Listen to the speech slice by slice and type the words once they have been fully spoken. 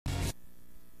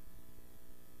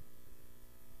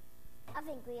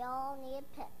think we all need a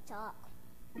pep talk.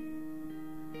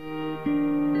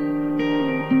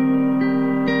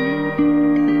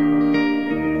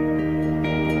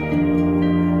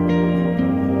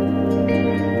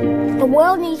 The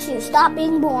world needs you to stop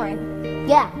being boring.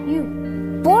 Yeah, you.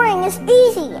 Boring is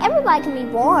easy. Everybody can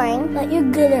be boring, but you're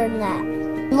gooder than that.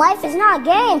 Life is not a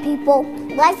game, people.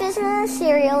 Life isn't a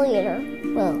cereal either.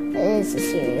 Well, it is a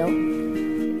cereal.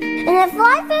 And if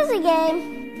life is a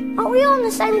game, aren't we all on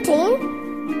the same team?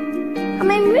 I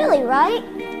mean, really, right?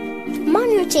 I'm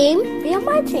on your team, be on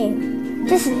my team.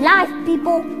 This is life,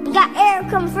 people. You got air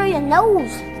coming through your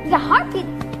nose. You got heartbeat.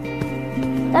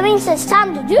 That means it's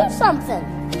time to do something.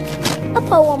 A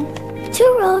poem.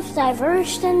 2 roads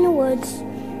diverged in the woods,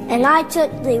 and I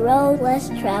took the road less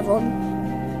traveled.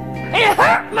 It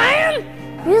hurt, man!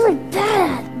 Really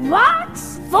bad.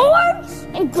 Rocks, thorns,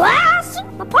 and glass.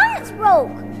 My pants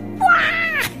broke.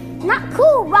 Wah! Not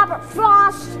cool, Robert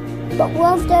Frost. But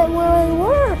what if there really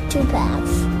were 2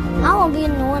 paths? I want to be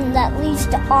the one that leads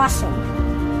to awesome.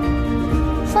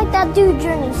 It's like that dude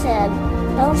Journey said,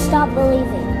 don't stop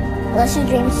believing unless you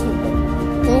dream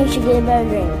stupid. Then you should get a better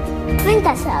dream. I think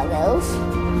that's how it goes.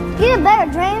 Get a better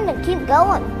dream and keep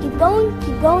going. Keep going,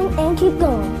 and keep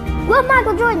going. Will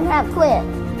Michael Jordan have quit?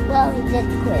 Well, he did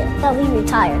quit. Well, he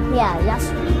retired. Yeah, yes,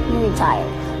 he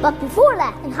retired. But before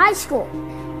that, in high school,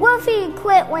 what if he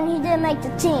quit when he didn't make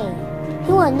the team?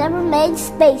 He would have never made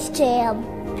Space Jam.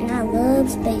 And I love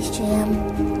Space Jam.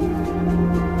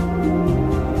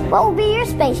 What will be your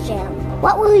Space Jam?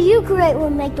 What will you create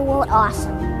will make the world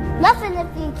awesome? Nothing if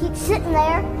you keep sitting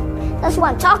there. That's why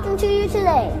I'm talking to you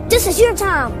today. This is your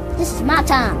time. This is my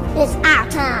time. It's our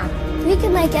time. We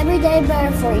can make every day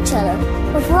better for each other.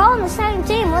 If we're all on the same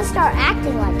team, let's start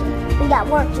acting like it. We got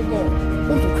work to do.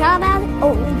 We can cry about it,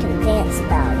 or we can dance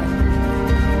about it.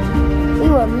 We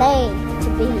were made to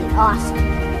be awesome.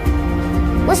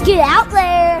 Let's get out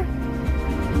there.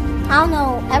 I don't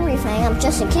know everything. I'm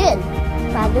just a kid.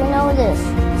 But I do know this.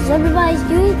 Because everybody's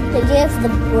due to give the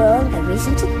world a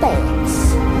reason to dance.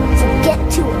 So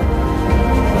get to it.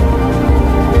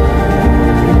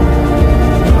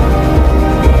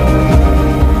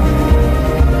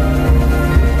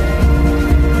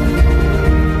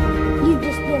 You've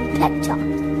just been pep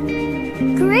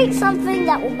talked. Create something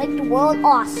that will make the world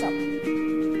awesome.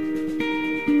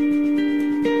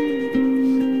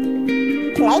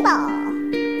 Play ball.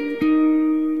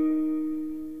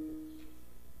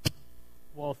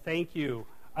 Well, thank you.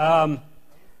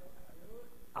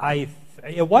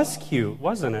 It was cute,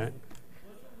 wasn't it?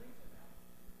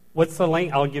 What's the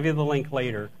link? I'll give you the link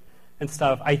later and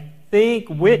stuff. I think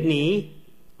Whitney,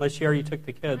 unless you already took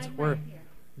the kids, where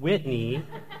Whitney,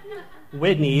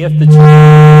 if the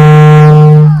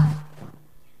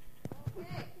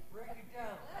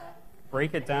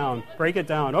break it down.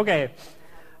 Okay.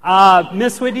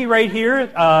 Miss Whitney right here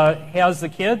has the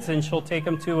kids, and she'll take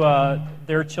them to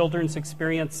their children's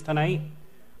experience tonight.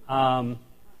 Might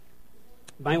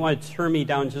want to turn me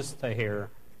down just a hair.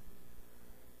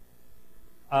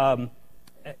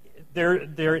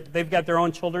 They've got their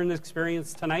own children's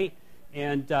experience tonight,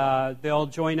 and they'll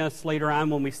join us later on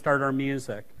when we start our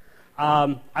music.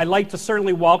 I'd like to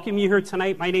certainly welcome you here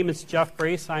tonight. My name is Jeff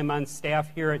Grace. I'm on staff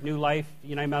here at New Life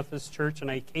United Methodist Church, and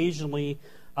I occasionally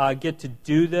get to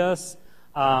do this.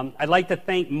 I'd like to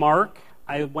thank Mark.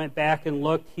 I went back and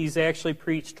looked. He's actually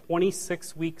preached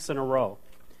 26 weeks in a row.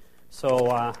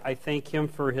 So I thank him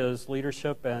for his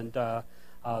leadership and the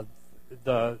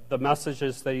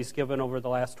messages that he's given over the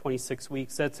last 26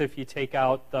 weeks. That's if you take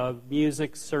out the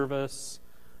music service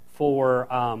for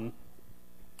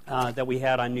that we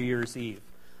had on New Year's Eve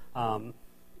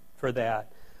for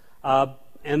that.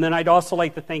 And then I'd also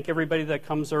like to thank everybody that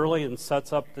comes early and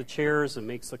sets up the chairs and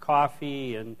makes the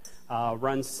coffee and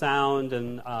runs sound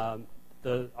and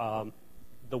the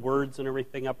words and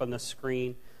everything up on the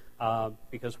screen.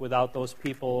 Because without those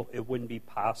people, it wouldn't be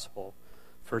possible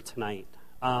for tonight.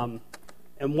 And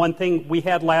one thing we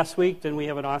had last week, didn't we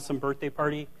have an awesome birthday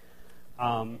party?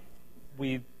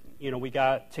 We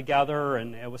got together,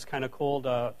 and it was kind of cool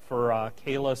for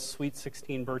Kayla's Sweet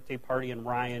 16 birthday party, and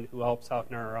Ryan, who helps out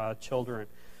in our children,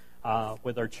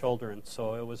 with our children.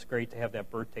 So it was great to have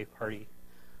that birthday party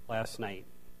last night.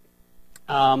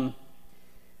 Our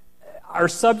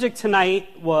subject tonight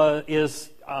is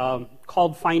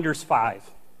called Finders 5.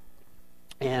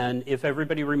 And if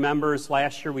everybody remembers,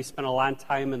 last year we spent a lot of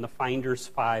time in the Finders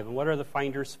 5. And what are the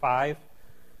Finders 5?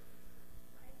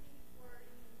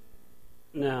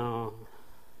 No.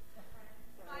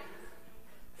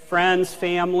 Friends,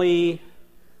 family,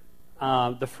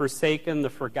 the forsaken, the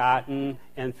forgotten,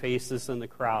 and faces in the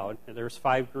crowd. And there's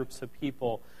 5 groups of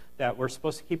people that we're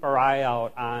supposed to keep our eye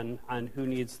out on who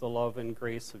needs the love and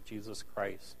grace of Jesus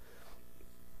Christ.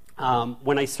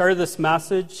 When I started this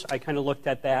message, I kind of looked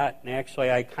at that, and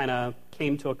actually I kind of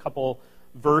came to a couple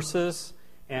verses,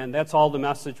 and that's all the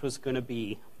message was going to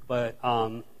be. But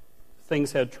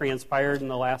things had transpired in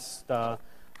the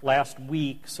last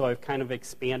week, so I've kind of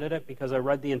expanded it because I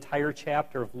read the entire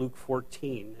chapter of Luke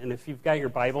 14. And if you've got your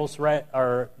Bibles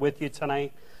with you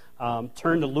tonight,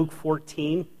 turn to Luke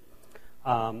 14.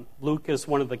 Luke is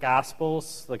one of the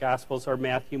Gospels. The Gospels are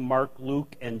Matthew, Mark,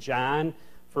 Luke, and John,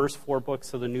 first 4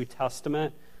 books of the New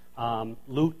Testament.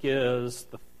 Luke is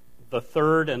the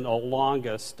third and the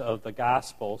longest of the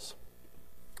Gospels.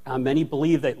 Many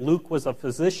believe that Luke was a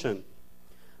physician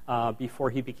before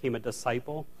he became a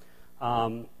disciple.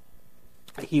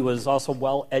 He was also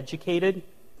well educated,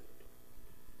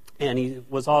 and he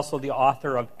was also the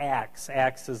author of Acts.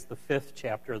 Acts is the 5th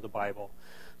chapter of the Bible.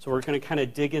 So we're going to kind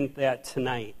of dig into that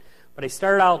tonight. But I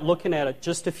started out looking at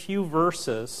just a few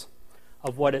verses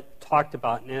of what it talked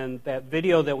about. And that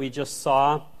video that we just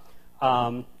saw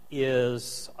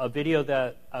is a video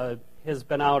that has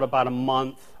been out about a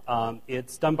month.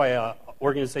 It's done by an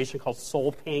organization called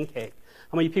Soul Pancake.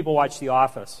 How many people watch The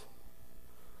Office?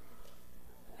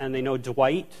 And they know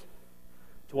Dwight.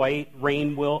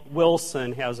 Rainn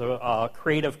Wilson has a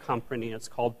creative company. It's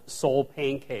called Soul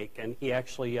Pancake, and he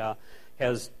actually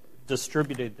has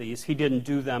distributed these. He didn't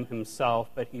do them himself,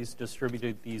 but he's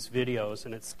distributed these videos,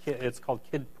 and it's called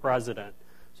Kid President.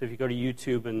 So if you go to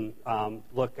YouTube and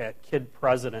look at Kid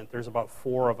President, there's about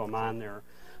 4 of them on there.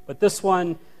 But this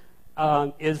one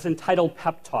is entitled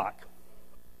Pep Talk.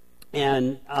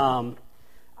 And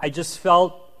I just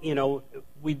felt,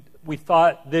 we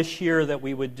thought this year that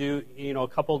we would do, a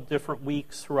couple different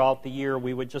weeks throughout the year.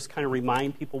 We would just kind of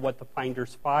remind people what the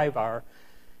Finders 5 are.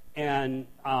 And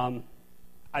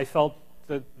I felt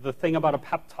the thing about a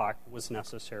pep talk was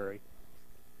necessary.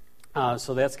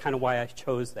 So that's kind of why I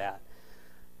chose that.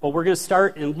 But we're going to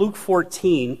start in Luke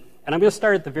 14. And I'm going to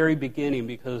start at the very beginning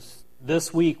because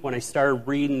this week when I started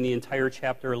reading the entire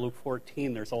chapter of Luke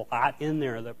 14, there's a lot in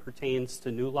there that pertains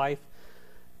to new life,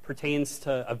 pertains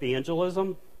to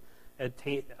evangelism,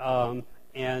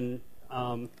 and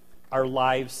our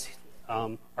lives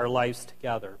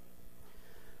together.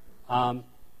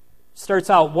 Starts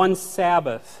out one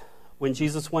Sabbath when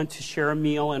Jesus went to share a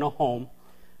meal in a home.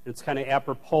 It's kind of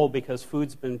apropos because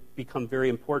food's become very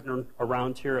important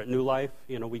around here at New Life.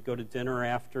 We go to dinner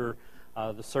after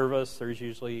the service. There's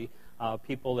usually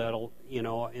people that'll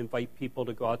invite people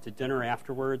to go out to dinner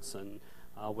afterwards, and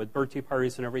with birthday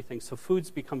parties and everything. So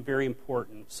food's become very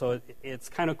important. So it's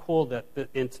kind of cool that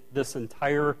in this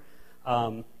entire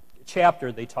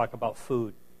chapter they talk about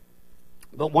food.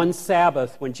 But one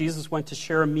Sabbath, when Jesus went to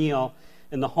share a meal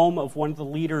in the home of one of the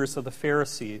leaders of the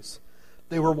Pharisees,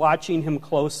 they were watching him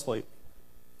closely.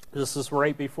 This is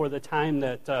right before the time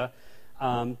that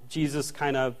Jesus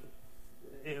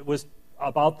it was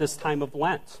about this time of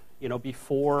Lent,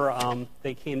 before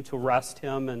they came to arrest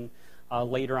him and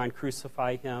later on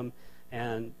crucify him,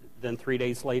 and then 3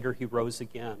 days later he rose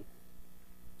again.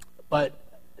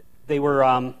 But they were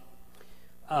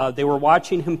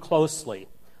watching him closely.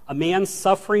 A man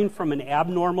suffering from an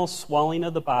abnormal swelling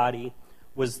of the body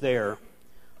was there.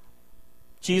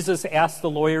 Jesus asked the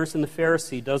lawyers and the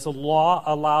Pharisee, does the law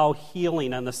allow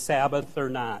healing on the Sabbath or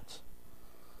not?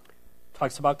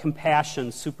 Talks about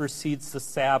compassion supersedes the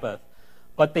Sabbath.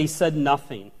 But they said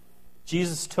nothing.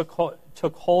 Jesus took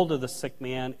hold of the sick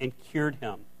man and cured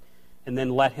him, and then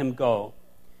let him go.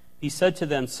 He said to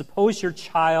them, suppose your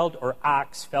child or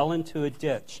ox fell into a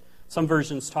ditch. Some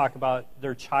versions talk about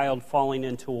their child falling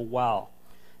into a well.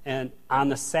 And on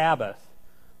the Sabbath,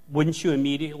 wouldn't you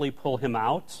immediately pull him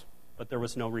out? But there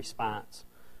was no response.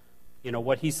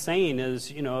 What he's saying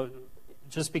is,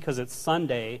 just because it's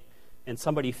Sunday and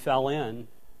somebody fell in,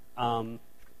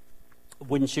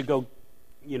 wouldn't you go,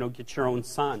 get your own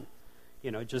son?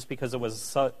 Just because it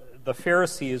was the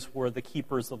Pharisees were the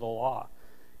keepers of the law,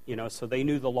 so they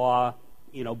knew the law,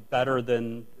 better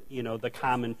than the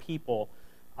common people.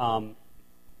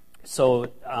 So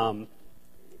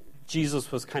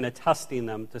Jesus was kind of testing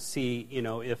them to see,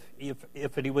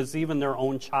 if it was even their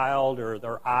own child or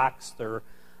their ox,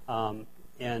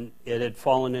 and it had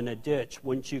fallen in a ditch,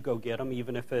 wouldn't you go get them,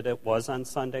 even if it was on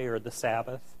Sunday or the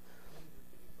Sabbath?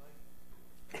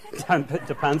 It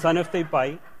depends on if they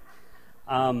bite.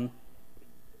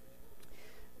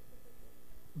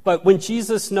 But when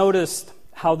Jesus noticed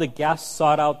how the guests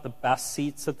sought out the best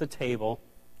seats at the table,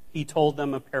 he told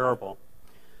them a parable.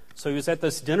 So he was at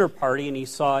this dinner party, and he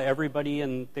saw everybody,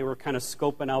 and they were kind of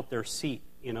scoping out their seat.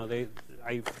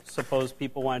 I suppose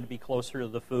people wanted to be closer to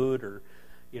the food or,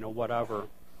 whatever.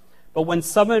 But when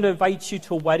someone invites you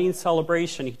to a wedding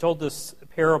celebration, he told this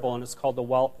parable, and it's called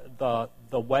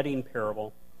the wedding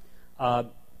parable,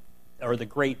 or the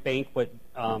great banquet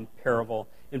parable.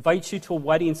 Invites you to a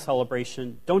wedding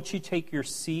celebration, don't you take your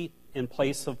seat in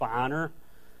place of honor?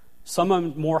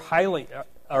 Someone more highly,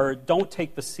 or don't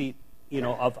take the seat,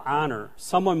 of honor.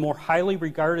 Someone more highly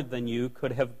regarded than you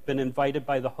could have been invited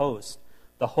by the host.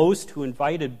 The host who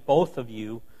invited both of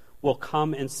you will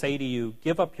come and say to you,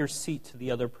 give up your seat to the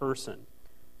other person.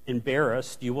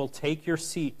 Embarrassed, you will take your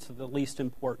seat to the least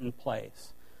important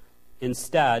place.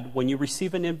 Instead, when you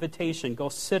receive an invitation, go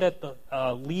sit at the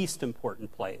least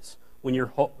important place. When your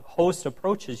host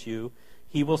approaches you,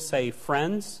 he will say,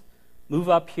 friends, move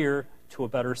up here to a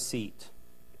better seat.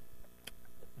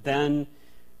 Then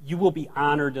you will be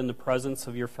honored in the presence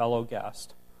of your fellow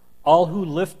guest. All who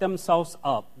lift themselves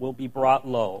up will be brought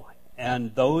low,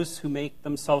 and those who make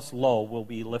themselves low will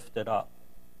be lifted up.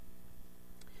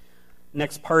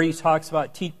 Next part, he talks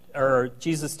about,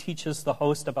 Jesus teaches the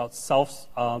host about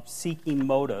self-seeking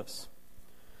motives.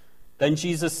 Then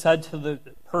Jesus said to the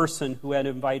person who had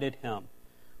invited him,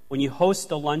 when you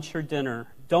host a lunch or dinner,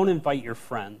 don't invite your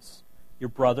friends, your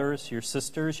brothers, your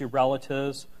sisters, your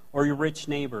relatives, or your rich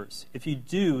neighbors. If you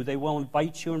do, they will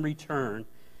invite you in return,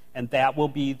 and that will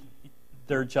be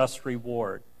their just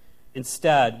reward.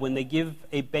 Instead, when they give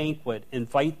a banquet,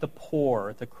 invite the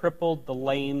poor, the crippled, the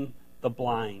lame, the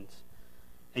blind,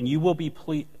 and you will be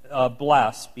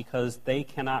blessed because they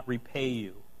cannot repay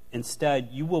you. Instead,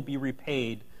 you will be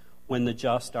repaid when the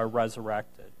just are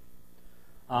resurrected.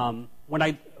 When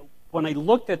I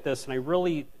looked at this and I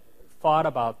really thought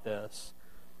about this,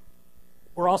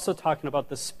 we're also talking about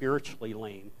the spiritually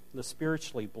lame, the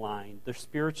spiritually blind, the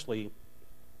spiritually,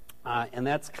 and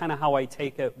that's kind of how I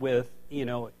take it with,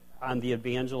 on the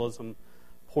evangelism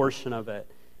portion of it,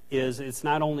 is it's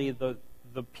not only the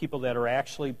people that are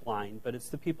actually blind, but it's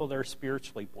the people that are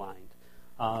spiritually blind,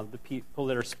 the people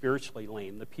that are spiritually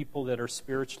lame, the people that are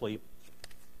spiritually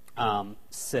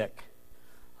sick,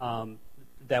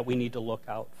 that we need to look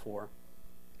out for.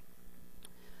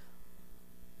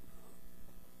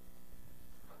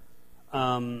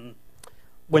 When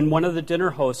one of the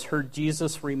dinner hosts heard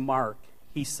Jesus remark,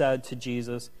 he said to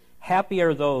Jesus, happy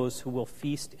are those who will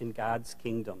feast in God's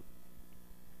kingdom.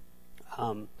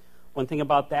 One thing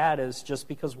about that is just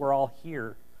because we're all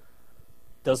here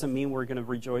doesn't mean we're going to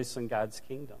rejoice in God's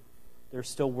kingdom. There's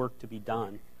still work to be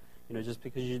done. Just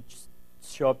because you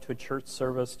show up to a church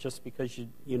service, just because you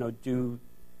do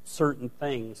certain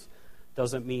things,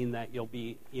 doesn't mean that you'll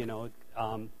be,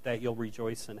 that you'll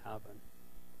rejoice in heaven.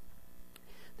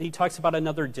 Then he talks about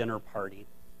another dinner party.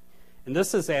 And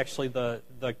this is actually the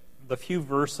few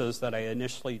verses that I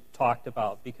initially talked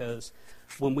about, because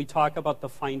when we talk about the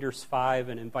Finders Five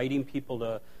and inviting people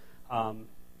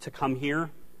to come here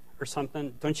or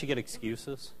something, don't you get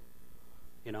excuses?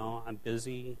 I'm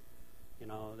busy.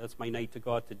 That's my night to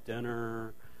go out to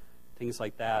dinner, things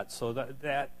like that. So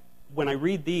that when I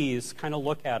read these, kind of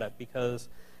look at it, because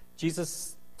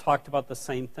Jesus talked about the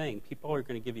same thing. People are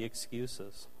going to give you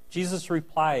excuses. Jesus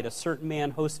replied, a certain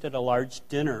man hosted a large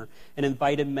dinner and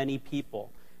invited many people.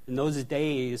 In those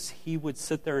days, he would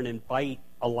sit there and invite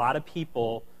a lot of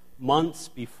people months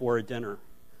before a dinner,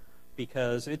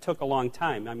 because it took a long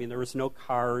time. I mean, there was no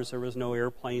cars, there was no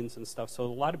airplanes and stuff, so a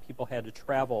lot of people had to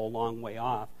travel a long way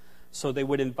off. So they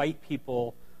would invite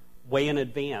people way in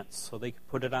advance so they could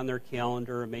put it on their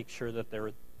calendar and make sure that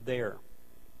they're there.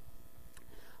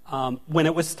 When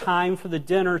it was time for the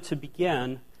dinner to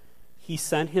begin, he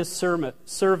sent his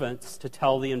servants to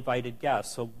tell the invited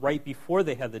guests. So right before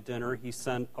they had the dinner, he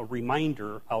sent a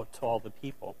reminder out to all the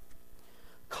people.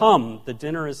 Come, the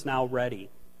dinner is now ready.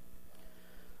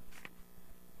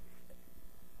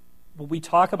 When we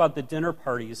talk about the dinner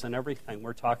parties and everything,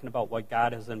 we're talking about what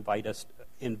God has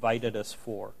invited us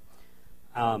for.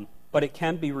 But it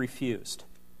can be refused.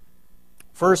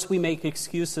 First, we make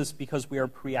excuses because we are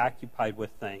preoccupied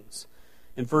with things.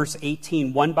 In verse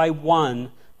 18, one by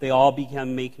one, they all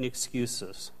began making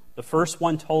excuses. The first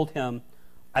one told him,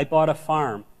 I bought a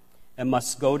farm and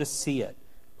must go to see it.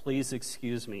 Please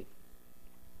excuse me.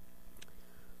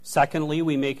 Secondly,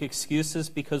 we make excuses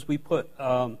because we put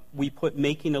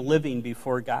making a living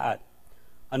before God.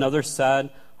 Another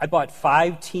said, I bought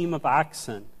 5 team of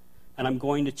oxen and I'm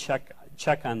going to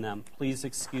check on them. Please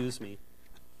excuse me.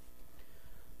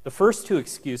 The first 2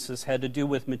 excuses had to do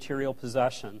with material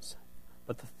possessions,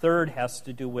 but the third has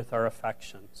to do with our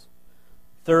affections.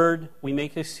 Third, we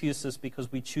make excuses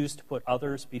because we choose to put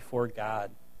others before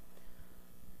God.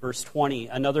 Verse 20,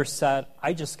 another said,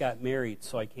 I just got married,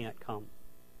 so I can't come.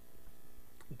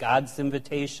 God's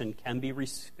invitation can be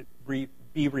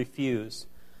refused.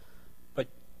 But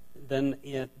then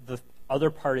the other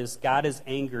part is God is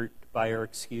angered by our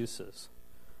excuses.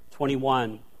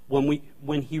 21,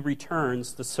 when he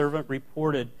returns, the servant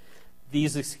reported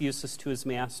these excuses to his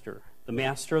master. The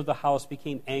master of the house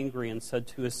became angry and said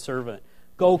to his servant,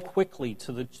 go quickly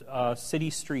to the city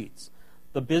streets,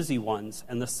 the busy ones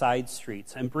and the side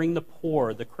streets, and bring the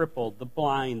poor, the crippled, the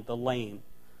blind, the lame.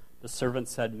 The servant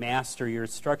said, Master, your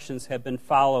instructions have been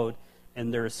followed,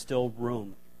 and there is still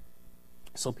room.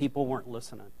 So people weren't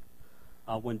listening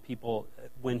when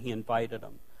he invited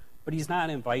them. But he's not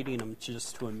inviting them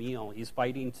just to a meal. He's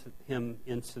inviting him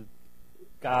into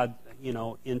God,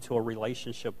 into a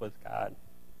relationship with God.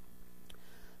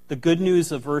 The good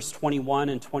news of verse 21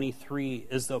 and 23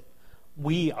 is that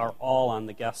we are all on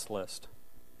the guest list.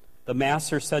 The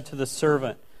master said to the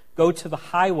servant, go to the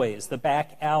highways, the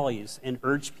back alleys, and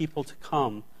urge people to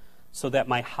come so that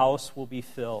my house will be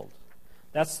filled.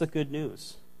 That's the good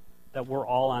news, that we're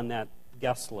all on that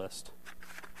guest list.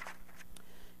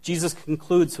 Jesus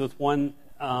concludes with one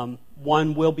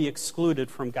will be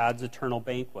excluded from God's eternal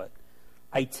banquet.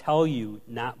 I tell you,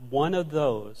 not one of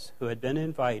those who had been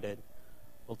invited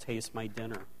will taste my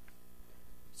dinner.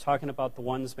 He's talking about the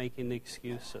ones making the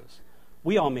excuses.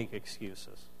 We all make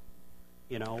excuses.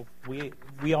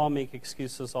 We all make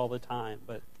excuses all the time,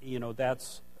 but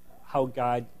that's how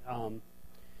God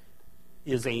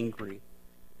is angry.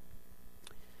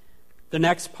 The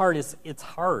next part is it's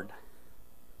hard.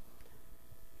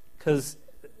 Because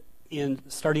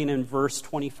starting in verse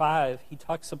 25, he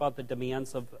talks about the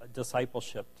demands of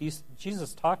discipleship.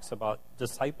 Jesus talks about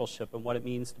discipleship and what it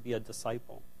means to be a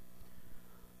disciple.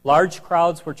 Large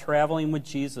crowds were traveling with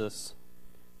Jesus.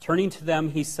 Turning to them,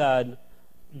 he said,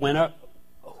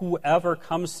 whoever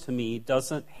comes to me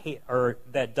doesn't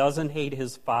hate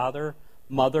his father,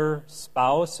 mother,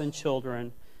 spouse, and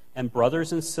children, and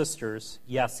brothers and sisters,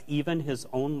 yes, even his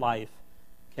own life,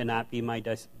 cannot be my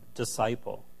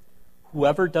disciple.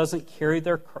 Whoever doesn't carry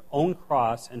their own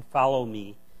cross and follow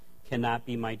me cannot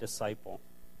be my disciple.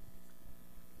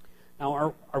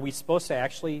 Now, are we supposed to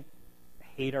actually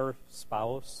hate our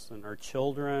spouse and our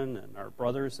children and our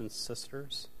brothers and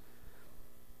sisters?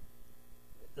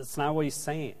 That's not what he's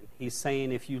saying. He's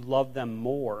saying if you love them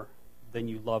more than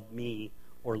you love me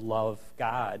or love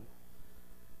God,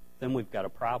 then we've got a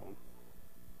problem.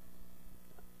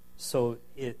 So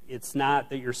it's not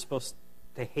that you're supposed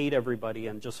to hate everybody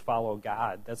and just follow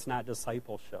God. That's not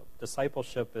discipleship.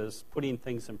 Discipleship is putting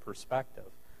things in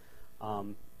perspective.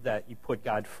 That you put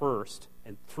God first,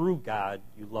 and through God,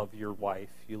 you love your wife,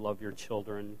 you love your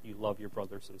children, you love your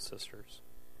brothers and sisters.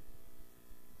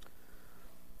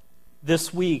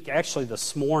 This week, actually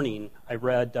this morning, I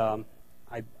read, I'm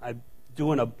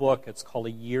doing a book, it's called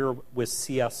A Year with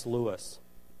C.S. Lewis.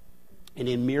 And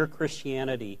in Mere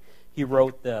Christianity, he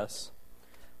wrote this: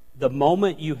 the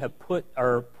moment you have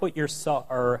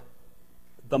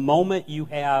the moment you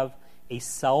have a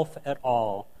self at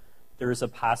all, there is a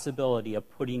possibility of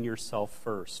putting yourself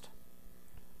first.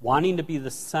 Wanting to be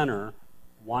the center,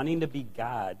 wanting to be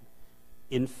God,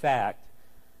 in fact,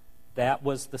 that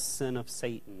was the sin of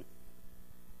Satan.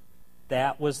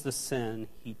 That was the sin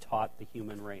he taught the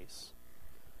human race.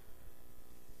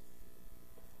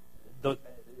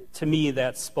 To me,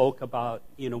 that spoke about,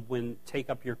 when take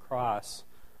up your cross,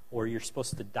 or you're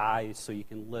supposed to die so you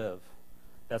can live.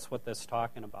 That's what that's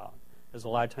talking about. Is a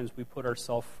lot of times we put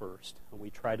ourselves first, and we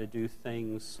try to do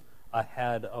things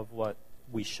ahead of what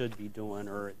we should be doing,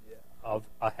 or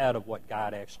ahead of what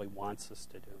God actually wants us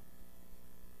to do.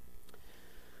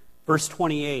 Verse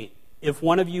 28, if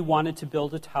one of you wanted to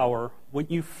build a tower,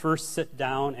 wouldn't you first sit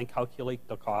down and calculate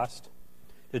the cost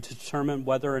to determine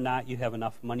whether or not you have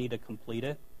enough money to complete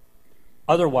it?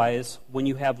 Otherwise, when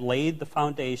you have laid the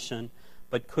foundation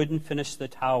but couldn't finish the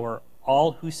tower,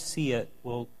 all who see it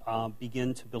will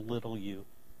begin to belittle you.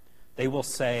 They will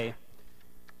say,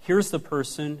 here's the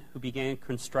person who began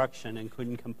construction and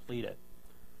couldn't complete it.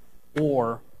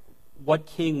 Or, what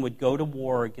king would go to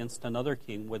war against another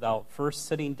king without first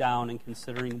sitting down and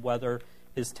considering whether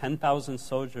his 10,000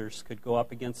 soldiers could go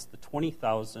up against the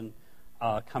 20,000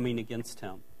 coming against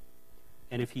him?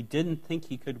 And if he didn't think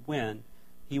he could win,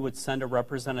 he would send a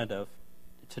representative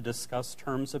to discuss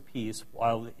terms of peace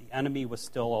while the enemy was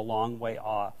still a long way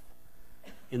off.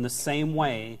 In the same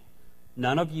way,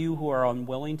 none of you who are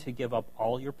unwilling to give up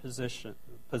all your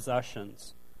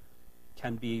possessions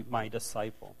can be my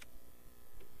disciple.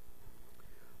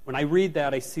 When I read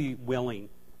that, I see willing,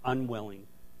 unwilling.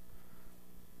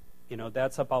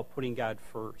 That's about putting God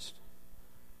first.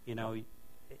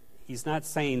 He's not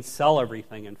saying sell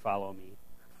everything and follow me.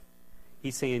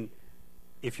 He's saying,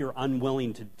 if you're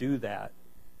unwilling to do that,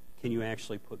 can you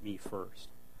actually put me first?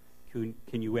 Can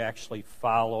you actually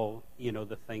follow,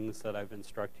 the things that I've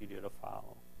instructed you to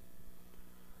follow?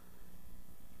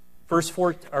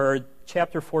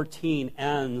 Chapter 14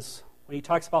 ends when he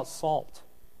talks about salt.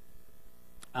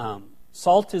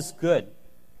 Salt is good,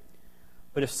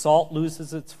 but if salt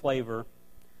loses its flavor,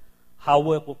 how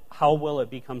will it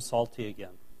become salty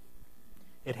again?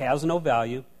 It has no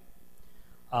value,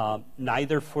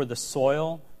 neither for the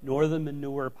soil nor the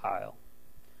manure pile.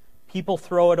 People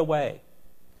throw it away.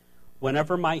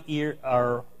 Whenever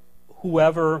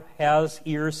whoever has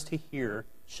ears to hear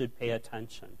should pay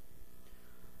attention.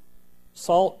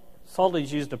 Salt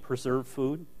is used to preserve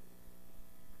food.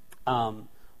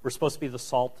 We're supposed to be the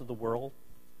salt of the world.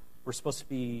 We're supposed to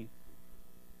be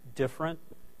different.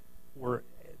 We've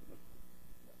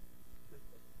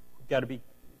got to be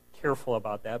careful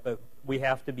about that, but we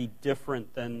have to be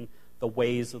different than the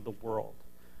ways of the world.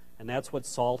 And that's what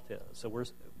salt is. So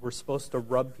we're supposed to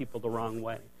rub people the wrong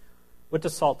way. What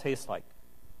does salt taste like?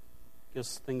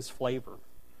 Gives things flavor,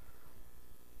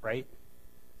 right?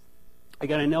 I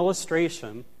got an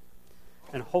illustration,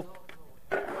 and hope.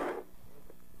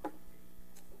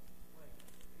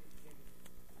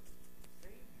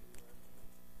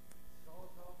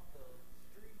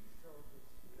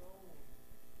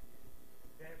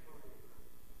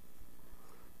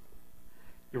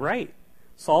 You're right.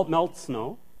 Salt melts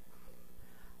snow.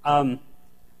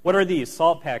 What are these?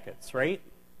 Salt packets, right?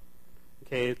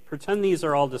 Okay, pretend these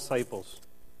are all disciples.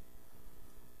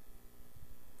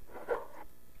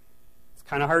 It's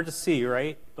kind of hard to see,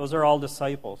 right? Those are all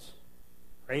disciples,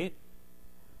 right?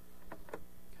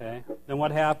 Okay, then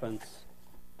what happens?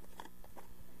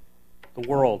 The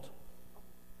world.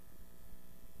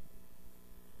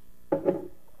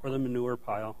 Or the manure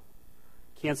pile.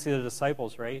 Can't see the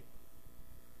disciples, right?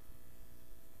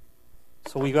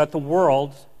 So we got the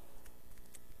world.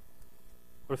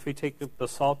 What if we take the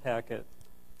salt packet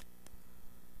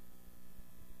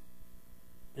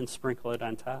and sprinkle it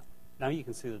on top? Now you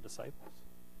can see the disciples.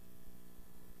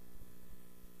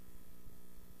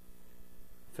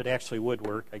 If it actually would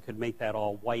work, I could make that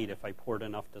all white if I poured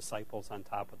enough disciples on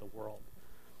top of the world.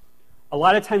 A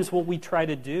lot of times what we try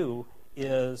to do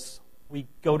is we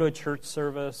go to a church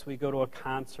service, we go to a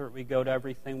concert, we go to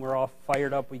everything, we're all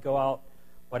fired up, we go out.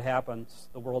 What happens?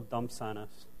 The world dumps on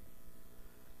us.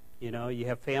 You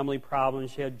have family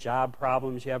problems, you have job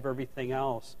problems, you have everything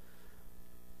else.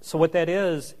 So what that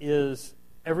is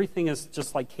everything is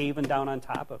just like caving down on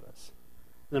top of us.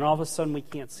 And then all of a sudden we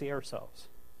can't see ourselves.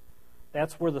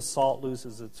 That's where the salt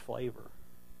loses its flavor.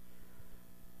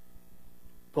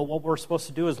 But what we're supposed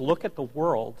to do is look at the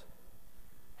world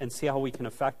and see how we can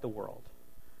affect the world.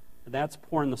 And that's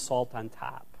pouring the salt on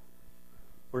top,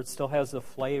 where it still has the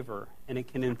flavor and it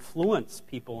can influence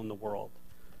people in the world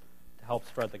to help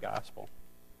spread the gospel.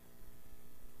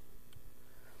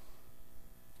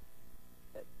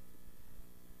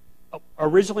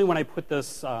 Originally, when I put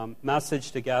this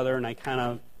message together, and I kind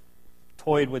of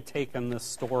toyed with taking this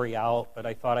story out, but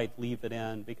I thought I'd leave it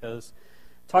in because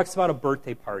it talks about a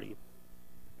birthday party.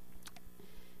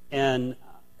 And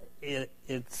it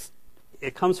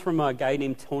comes from a guy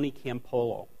named Tony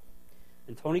Campolo.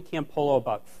 And Tony Campolo,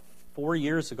 about 4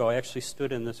 years ago, actually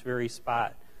stood in this very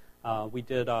spot. We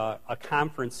did a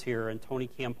conference here, and Tony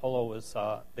Campolo was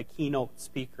the keynote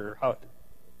speaker.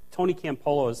 Tony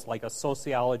Campolo is like a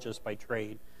sociologist by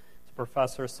trade. He's a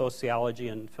professor of sociology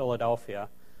in Philadelphia.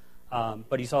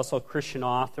 But he's also a Christian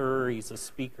author. He's a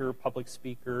speaker, public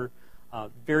speaker,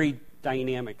 very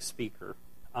dynamic speaker.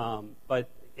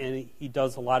 And he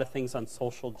does a lot of things on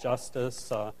social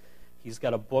justice. He's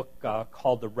got a book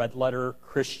called The Red Letter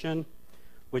Christian,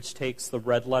 which takes the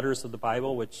red letters of the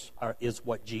Bible, which is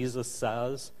what Jesus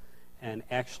says, and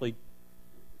actually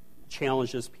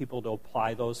challenges people to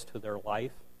apply those to their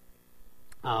life.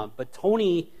 But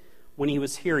Tony, when he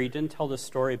was here, he didn't tell this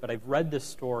story, but I've read this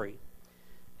story.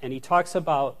 And he talks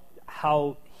about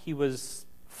how he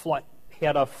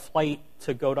had a flight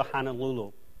to go to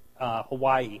Honolulu,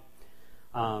 Hawaii.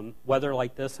 Weather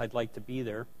like this, I'd like to be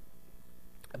there.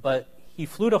 But he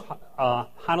flew to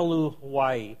Honolulu,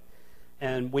 Hawaii,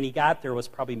 and when he got there, it was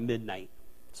probably midnight.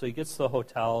 So he gets to the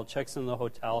hotel, checks in the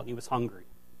hotel, and he was hungry.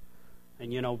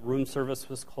 And, room service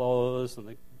was closed,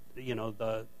 and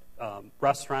the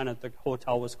restaurant at the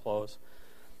hotel was closed.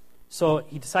 So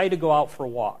he decided to go out for a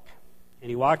walk. And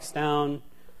he walks down,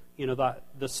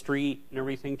 the street and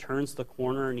everything, turns the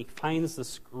corner, and he finds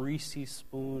this Greasy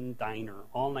Spoon diner,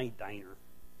 all-night diner.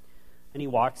 And he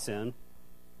walks in,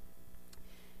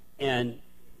 and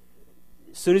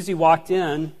as soon as he walked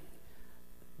in,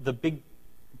 the big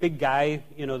guy,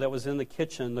 that was in the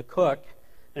kitchen, the cook,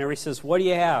 and everybody says, "What do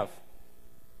you have?"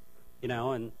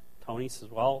 And Tony says,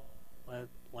 "Well,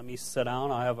 let me sit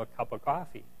down. I'll have a cup of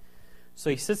coffee." So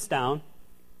he sits down,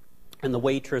 and there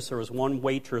was one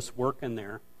waitress working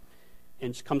there,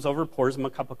 and she comes over, pours him a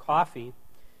cup of coffee,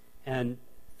 and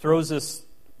throws this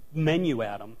menu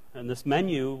at him. And this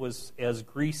menu was as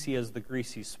greasy as the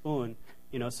greasy spoon,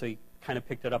 so he kind of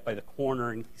picked it up by the corner,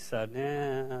 and he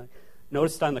said,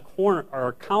 Noticed on the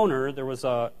counter, there was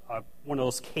one of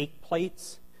those cake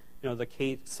plates. The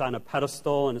cake's on a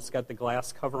pedestal, and it's got the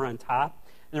glass cover on top.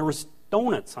 And there was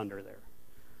donuts under there.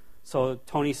 So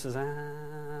Tony says,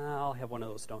 I'll have one of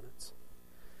those donuts.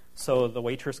 So the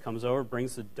waitress comes over,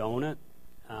 brings the donut,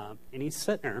 and he's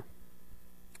sitting there.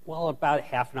 Well, about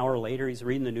half an hour later, he's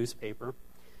reading the newspaper.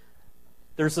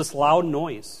 There's this loud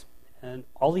noise, and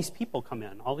all these people come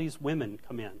in. All these women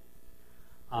come in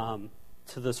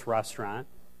to this restaurant,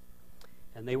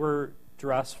 and they were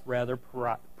dressed rather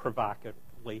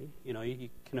provocatively. You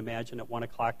can imagine at 1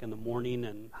 o'clock in the morning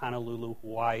in Honolulu,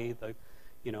 Hawaii,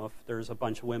 if there's a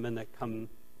bunch of women that come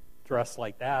dressed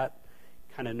like that,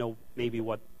 kind of know maybe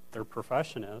what their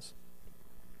profession is.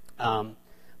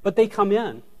 But they come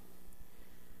in,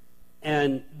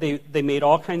 and they made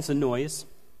all kinds of noise.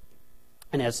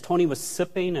 And as Tony was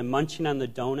sipping and munching on the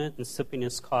donut and sipping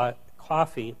his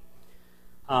coffee,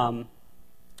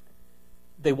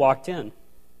 they walked in,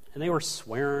 and they were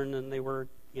swearing, and they were,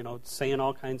 saying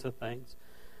all kinds of things.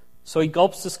 So he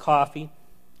gulps his coffee,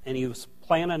 and he was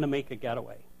planning to make a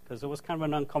getaway, because it was kind of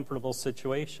an uncomfortable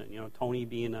situation. Tony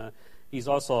being he's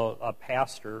also a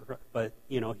pastor, but,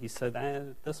 he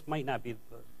said, this might not be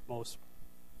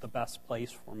the best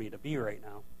place for me to be right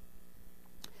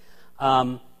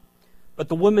now. But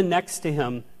the woman next to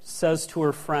him says to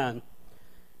her friend,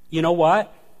 "You know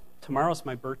what? Tomorrow's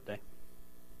my birthday.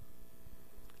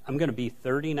 I'm going to be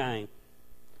 39.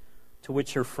 To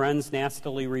which her friends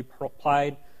nastily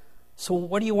replied, "So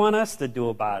what do you want us to do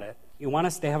about it? You want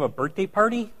us to have a birthday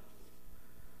party?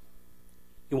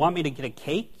 You want me to get a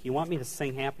cake? You want me to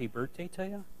sing happy birthday to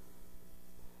you?"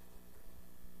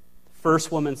 The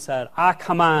first woman said,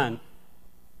 "Come on.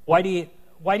 Why do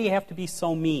you have to be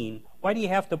so mean? Why do you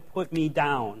have to put me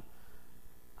down?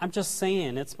 I'm just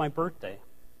saying it's my birthday.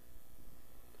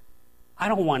 I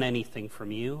don't want anything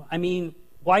from you. I mean,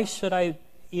 why should I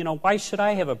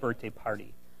have a birthday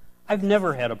party? I've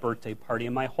never had a birthday party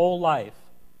in my whole life.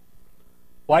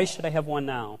 Why should I have one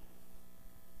now?"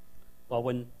 Well,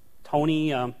 when Tony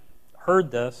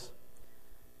heard this,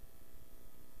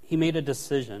 he made a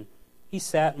decision. He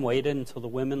sat and waited until the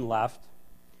women left,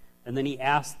 and then he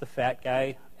asked the fat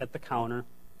guy at the counter,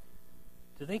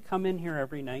 "Do they come in here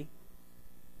every night?"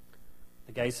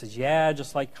 The guy says, "Yeah,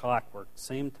 just like clockwork,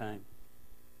 same time."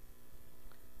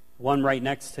 The one right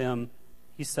next to him,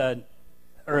 he said,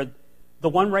 or the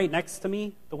one right next to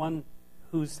me, the one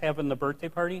who's having the birthday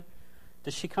party,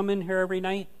 does she come in here every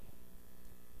night?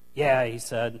 "Yeah," he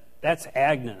said, "that's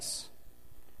Agnes.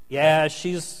 Yeah,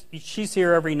 she's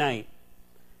here every night.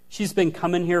 She's been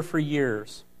coming here for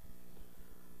years."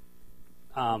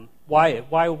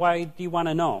 Why do you want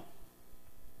to know?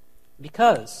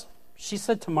 "Because she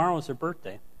said tomorrow is her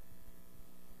birthday."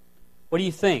 "What do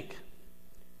you think?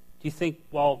 Do you think,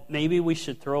 well, maybe we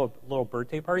should throw a little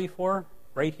birthday party for her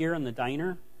right here in the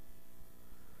diner?"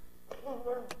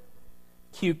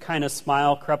 Cute kind of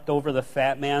smile crept over the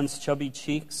fat man's chubby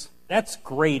cheeks. "That's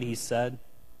great," he said.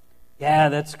 "Yeah,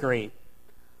 that's great.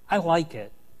 I like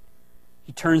it."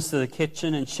 He turns to the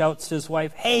kitchen and shouts to his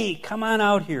wife, "Hey, come on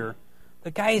out here.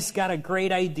 The guy's got a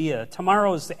great idea.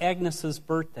 Tomorrow is Agnes's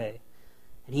birthday,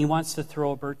 and he wants to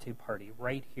throw a birthday party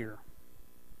right here."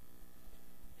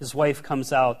 His wife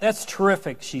comes out. "That's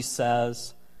terrific," she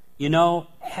says.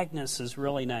 "Agnes is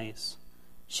really nice.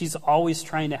 She's always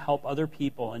trying to help other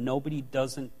people, and nobody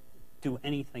doesn't do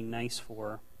anything nice for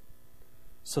her."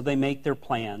 So they make their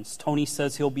plans. Tony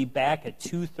says he'll be back at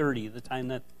 2:30, the time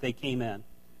that they came in,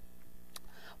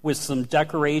 with some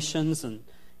decorations, and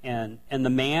the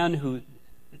man whose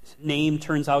name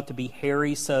turns out to be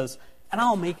Harry says, "And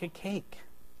I'll make a cake."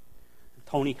 And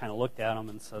Tony kind of looked at him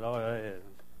and said, "Oh,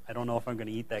 I don't know if I'm going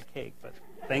to eat that cake, but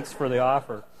thanks for the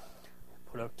offer."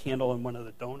 Put a candle in one of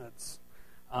the donuts.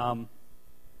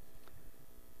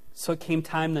 So it came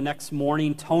time the next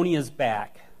morning. Tony is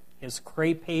back. His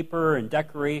crepe paper and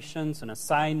decorations and a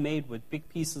sign made with big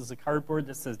pieces of cardboard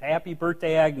that says, "Happy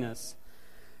Birthday, Agnes."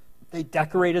 They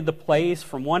decorated the place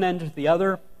from one end to the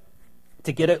other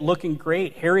to get it looking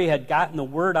great. Harry had gotten the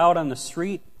word out on the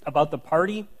street about the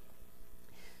party.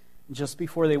 Just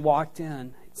before they walked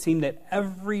in, it seemed that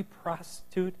every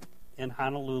prostitute in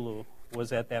Honolulu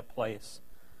was at that place.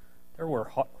 There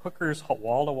were hookers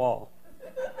wall to wall.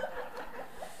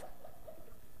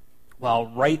 Well,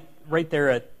 right there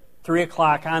at 3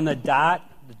 o'clock on the dot,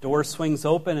 the door swings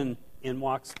open and in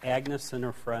walks Agnes and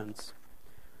her friends.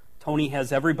 Tony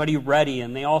has everybody ready,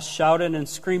 and they all shouted and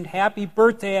screamed, "Happy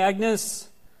birthday, Agnes!"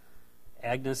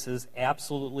 Agnes is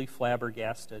absolutely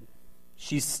flabbergasted.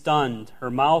 She's stunned.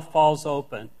 Her mouth falls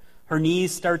open. Her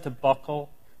knees start to buckle.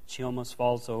 She almost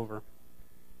falls over.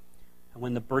 And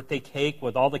when the birthday cake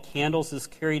with all the candles is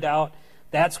carried out,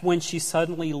 that's when she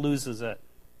suddenly loses it.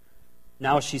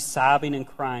 Now she's sobbing and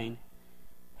crying.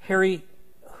 Harry,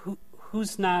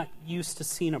 who's not used to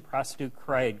seeing a prostitute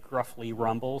cry, it gruffly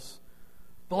rumbles.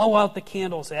 "Blow out the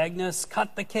candles, Agnes.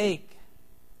 Cut the cake."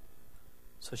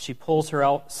 So she pulls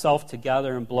herself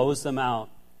together and blows them out.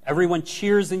 Everyone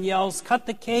cheers and yells, "Cut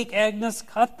the cake, Agnes,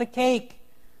 cut the cake."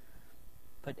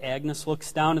 But Agnes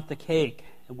looks down at the cake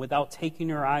and without taking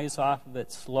her eyes off of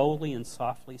it, slowly and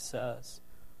softly says,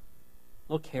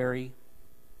 "Look, Harry,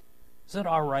 is it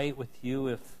all right with you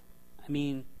if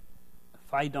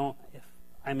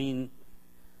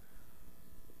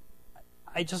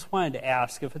I just wanted to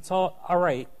ask if it's all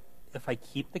right if I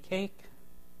keep the cake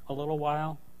a little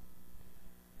while?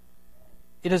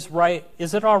 Is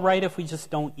it all right if we just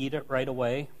don't eat it right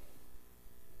away?"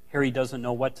 Harry doesn't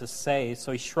know what to say,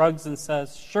 so he shrugs and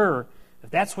says, "Sure, if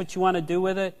that's what you want to do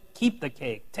with it, keep the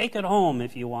cake. Take it home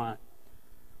if you want."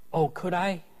 "Oh, could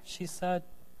I?" she said.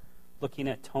 Looking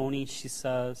at Tony, she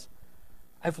says,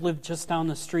 "I've lived just down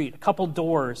the street, a couple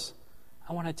doors.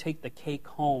 I want to take the cake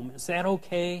home. Is that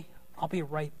okay? I'll be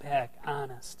right back,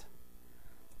 honest."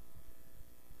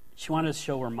 She wanted to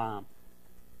show her mom.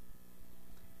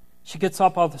 She gets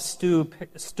up off the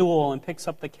stool and picks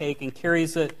up the cake and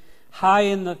carries it high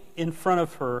in front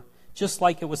of her, just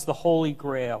like it was the Holy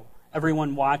Grail.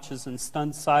 Everyone watches in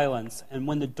stunned silence, and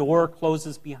when the door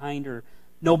closes behind her,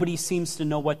 nobody seems to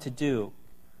know what to do.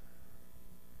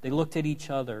 They looked at each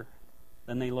other,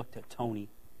 then they looked at Tony.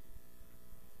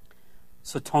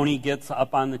 So Tony gets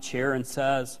up on the chair and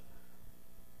says,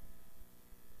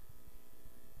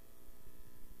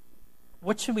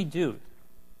 "What should we do?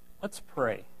 Let's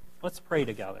pray. Let's pray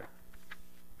together."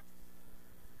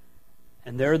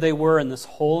 And there they were in this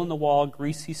hole-in-the-wall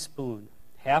greasy spoon,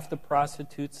 half the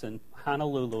prostitutes in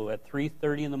Honolulu at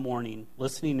 3:30 in the morning,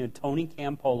 listening to Tony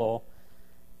Campolo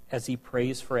as he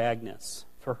prays for Agnes,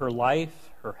 for her life,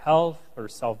 her health, her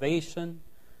salvation.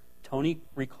 Tony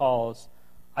recalls,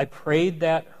 "I prayed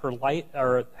that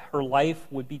her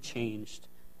life would be changed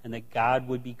and that God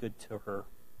would be good to her."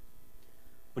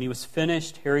 When he was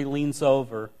finished, Harry leans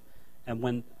over, and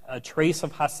when a trace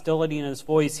of hostility in his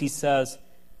voice, he says,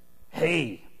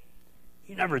 "Hey,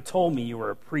 you never told me you were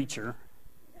a preacher.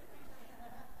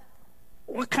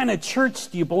 What kind of church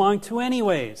do you belong to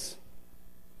anyways?"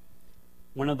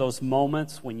 One of those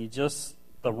moments when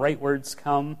the right words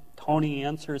come, Tony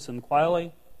answers him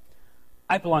quietly,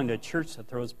 "I belong to a church that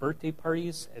throws birthday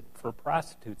parties for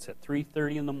prostitutes at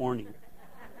 3:30 in the morning."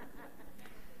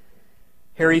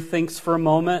 Harry thinks for a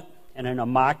moment and in a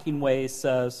mocking way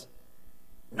says,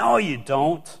 "No, you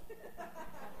don't.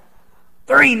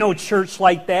 There ain't no church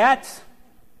like that.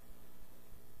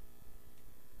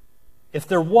 If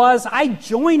there was, I'd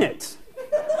join it.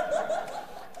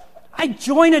 I'd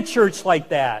join a church like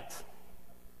that."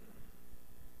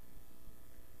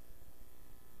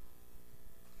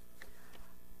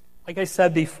 Like I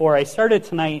said before, I started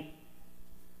tonight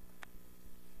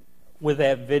with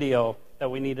that video that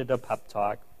we needed a pep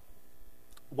talk.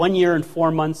 1 year and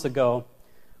 4 months ago,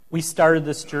 we started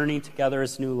this journey together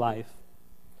as New Life.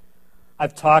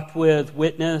 I've talked with,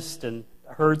 witnessed, and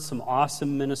heard some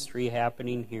awesome ministry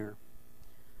happening here.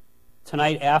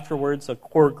 Tonight afterwards, a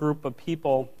core group of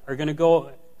people are going to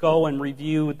go and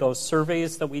review those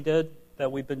surveys that we did,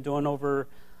 that we've been doing over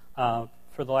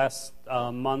for the last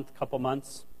couple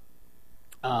months.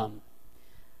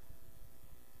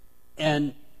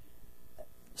 And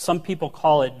some people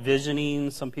call it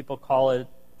visioning, some people call it,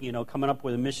 coming up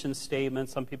with a mission statement,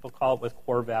 some people call it with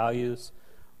core values.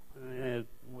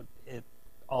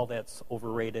 All that's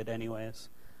overrated anyways.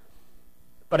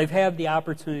 But I've had the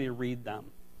opportunity to read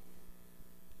them.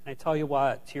 And I tell you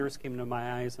what, tears came to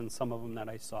my eyes in some of them that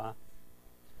I saw.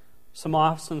 Some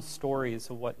awesome stories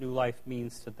of what New Life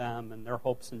means to them and their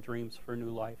hopes and dreams for New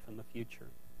Life in the future.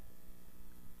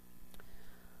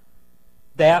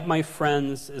 That, my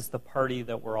friends, is the party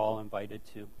that we're all invited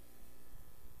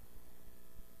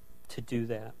to do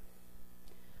that.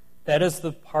 That is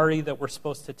the party that we're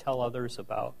supposed to tell others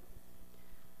about.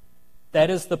 That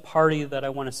is the party that I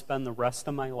want to spend the rest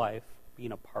of my life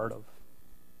being a part of.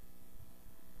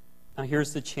 Now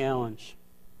here's the challenge.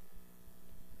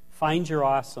 Find your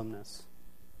awesomeness.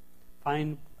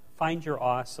 Find your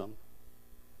awesome.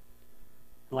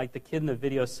 And like the kid in the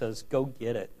video says, go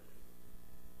get it.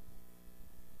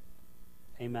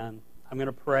 Amen. I'm going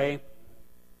to pray.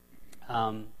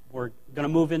 We're going to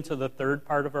move into the third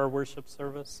part of our worship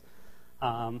service,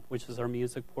 which is our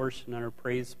music portion and our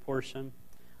praise portion.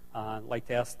 I'd like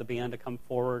to ask the band to come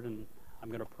forward, and I'm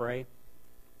going to pray.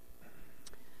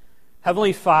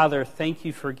 Heavenly Father, thank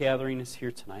you for gathering us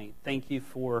here tonight. Thank you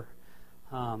for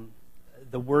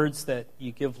the words that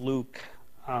you give Luke,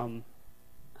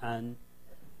 and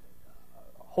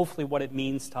hopefully what it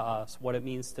means to us, what it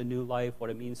means to New Life, what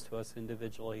it means to us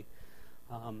individually.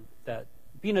 That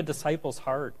being a disciple's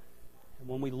hard. And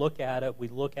when we look at it, we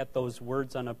look at those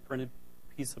words on a printed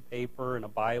piece of paper in a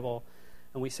Bible,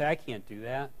 and we say, I can't do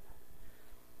that.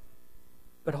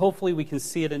 But hopefully we can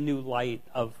see it in new light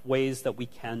of ways that we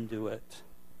can do it.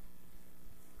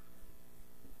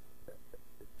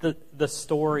 The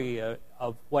story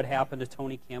of what happened to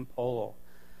Tony Campolo,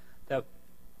 that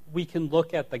we can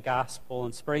look at the gospel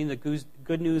and spreading the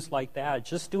good news like that,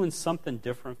 just doing something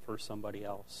different for somebody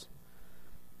else.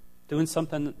 Doing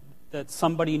something that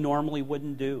somebody normally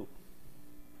wouldn't do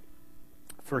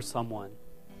for someone.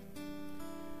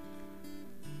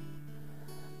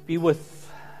 Be with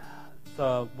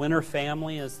the Winter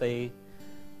family as they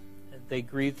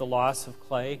grieve the loss of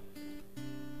Clay.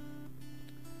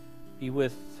 Be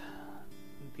with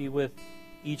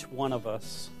each one of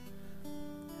us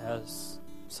as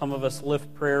some of us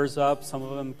lift prayers up, some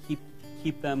of them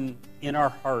keep them in our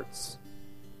hearts.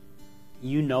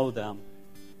 You know them.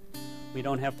 We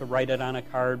don't have to write it on a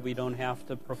card. We don't have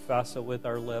to profess it with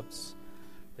our lips.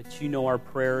 But you know our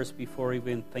prayers before we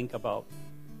even think about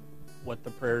what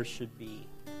the prayers should be.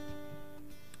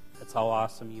 That's how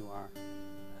awesome you are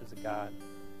as a God.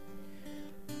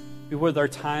 Be with our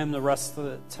time the rest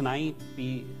of tonight.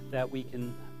 Be that we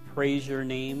can praise your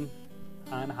name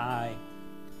on high.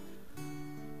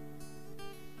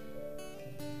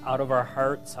 Out of our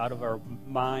hearts, out of our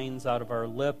minds, out of our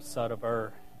lips, out of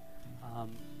our...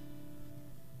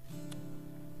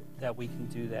 that we can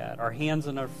do that. Our hands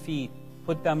and our feet,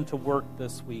 put them to work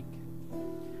this week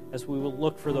as we will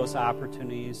look for those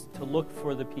opportunities to look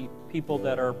for the people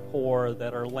that are poor,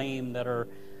 that are lame, that are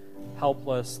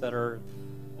helpless, that are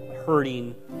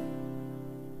hurting,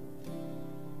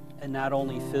 and not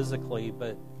only physically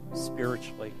but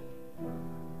spiritually,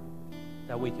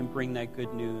 that we can bring that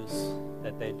good news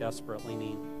that they desperately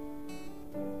need.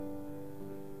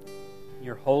 In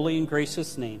your holy and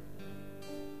gracious name,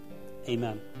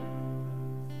 amen.